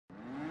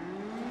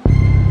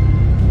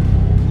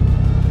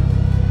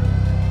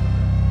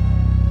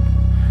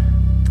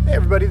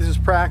everybody, this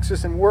is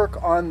Praxis, and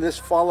work on this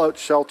fallout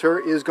shelter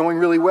is going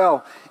really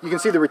well. You can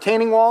see the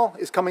retaining wall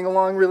is coming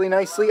along really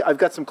nicely. I've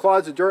got some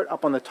clods of dirt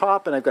up on the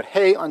top, and I've got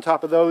hay on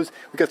top of those.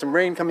 We've got some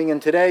rain coming in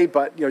today,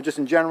 but just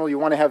in general, you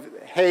want to have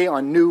hay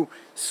on new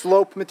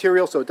slope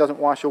material so it doesn't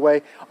wash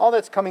away. All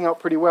that's coming out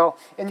pretty well.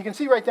 And you can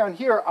see right down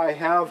here I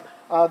have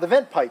the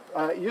vent pipe.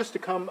 It used to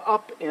come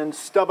up and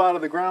stub out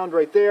of the ground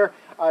right there.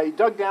 I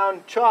dug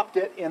down, chopped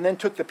it, and then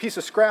took the piece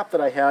of scrap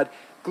that I had,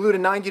 glued a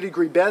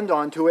 90-degree bend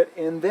onto it,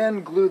 and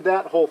then glued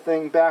that whole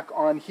thing back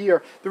on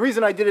here. The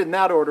reason I did it in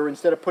that order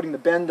instead of putting the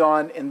bend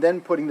on and then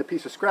putting the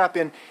piece of scrap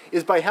in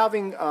is by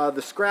having the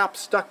scrap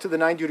stuck to the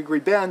 90-degree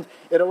bend,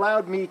 it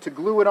allowed me to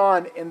glue it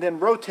on and then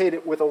rotate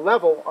it with a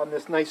level on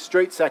this nice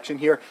straight section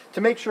here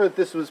to make sure that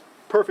this was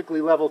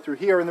perfectly level through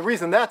here. And the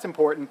reason that's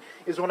important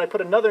is when I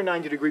put another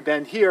 90-degree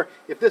bend here,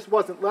 if this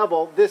wasn't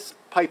level, this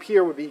pipe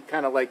here would be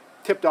kind of like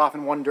tipped off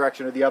in one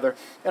direction or the other,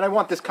 and I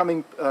want this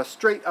coming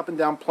straight up and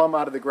down plumb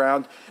out of the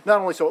ground, not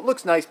only so it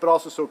looks nice, but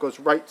also so it goes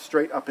right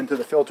straight up into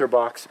the filter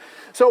box.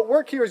 So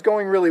work here is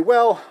going really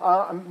well.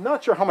 I'm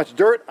not sure how much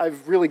dirt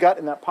I've really got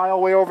in that pile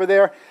way over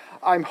there.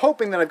 I'm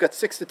hoping that I've got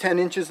 6 to 10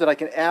 inches that I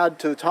can add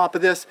to the top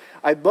of this.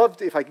 I'd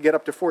love if I could get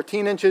up to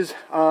 14 inches.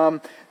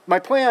 My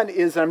plan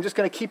is I'm just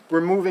going to keep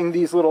removing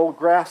these little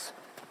grass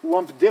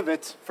lump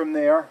divots from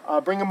there,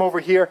 bring them over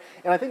here,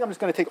 and I think I'm just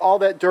going to take all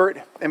that dirt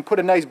and put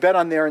a nice bed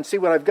on there and see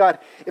what I've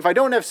got. If I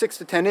don't have 6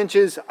 to 10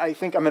 inches, I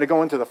think I'm going to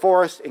go into the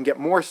forest and get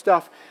more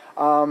stuff.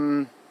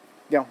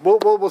 Yeah,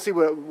 we'll see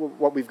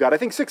what we've got. I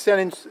think 6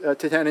 to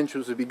 10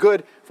 inches would be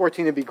good,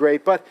 14 would be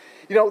great, but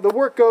the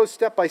work goes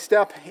step by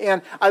step,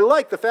 and I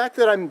like the fact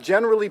that I'm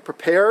generally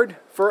prepared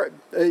for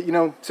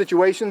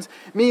situations.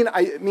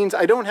 Means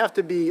I don't have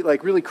to be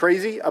like really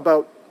crazy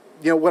about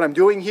what I'm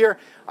doing here.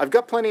 I've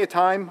got plenty of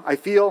time, I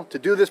feel, to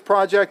do this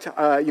project.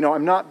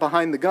 I'm not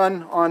behind the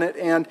gun on it,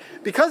 and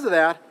because of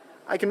that,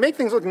 I can make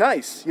things look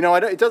nice.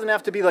 It doesn't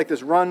have to be like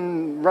this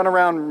run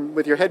around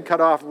with your head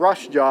cut off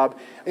rush job.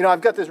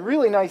 I've got this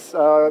really nice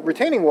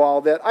retaining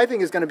wall that I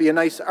think is going to be a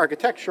nice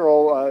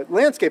architectural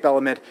landscape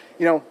element,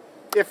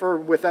 if or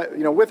without,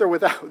 with or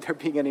without there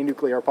being any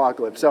nuclear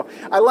apocalypse. So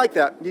I like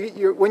that.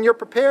 When you're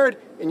prepared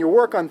and you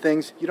work on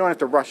things, you don't have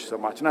to rush so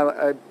much,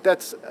 and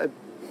that's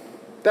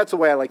the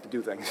way I like to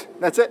do things.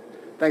 That's it.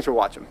 Thanks for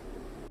watching.